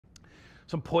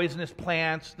some poisonous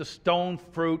plants. The stone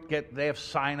fruit, they have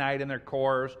cyanide in their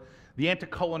cores. The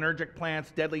anticholinergic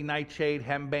plants, deadly nightshade,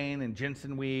 henbane, and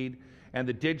ginsenweed. And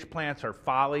the didge plants are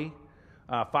folly,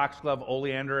 foxglove,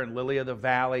 oleander, and lily of the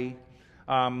valley.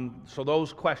 So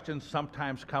those questions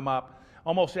sometimes come up.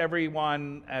 Almost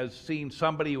everyone has seen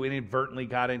somebody who inadvertently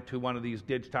got into one of these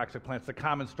didge toxic plants. The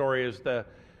common story is the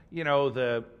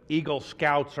Eagle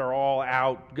Scouts are all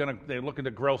out, they're looking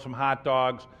to grill some hot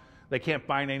dogs. They can't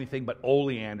find anything but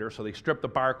oleander, so they strip the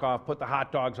bark off, put the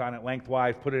hot dogs on it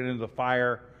lengthwise, put it into the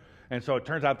fire. And so it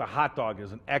turns out the hot dog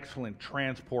is an excellent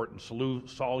transport and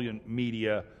solute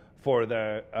media for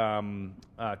the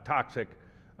toxic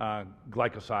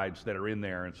glycosides that are in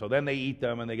there. And so then they eat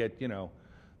them and they get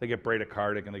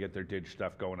bradycardic and they get their didge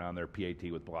stuff going on, their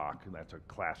PAT with block. And that's a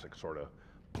classic sort of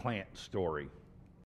plant story.